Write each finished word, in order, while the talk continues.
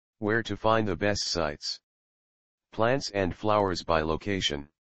Where to find the best sites. Plants and flowers by location.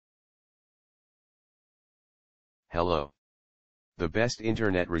 Hello. The best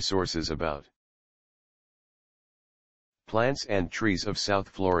internet resources about plants and trees of South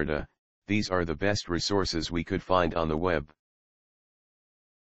Florida. These are the best resources we could find on the web.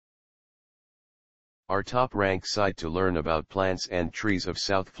 Our top-ranked site to learn about plants and trees of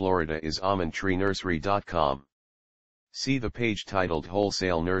South Florida is almondtreenursery.com. See the page titled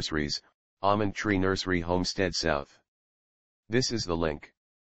Wholesale Nurseries, Almond Tree Nursery Homestead South. This is the link.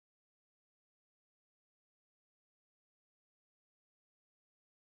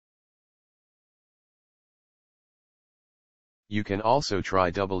 You can also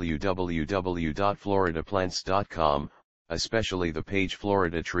try www.floridaplants.com, especially the page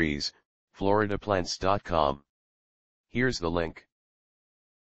Florida Trees, floridaplants.com. Here's the link.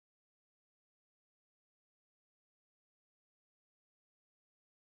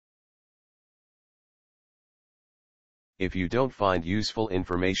 If you don't find useful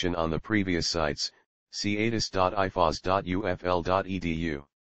information on the previous sites, see atis.ifas.ufl.edu.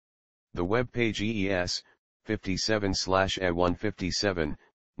 The web page EES 57/A157,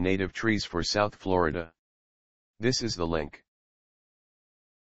 Native Trees for South Florida. This is the link.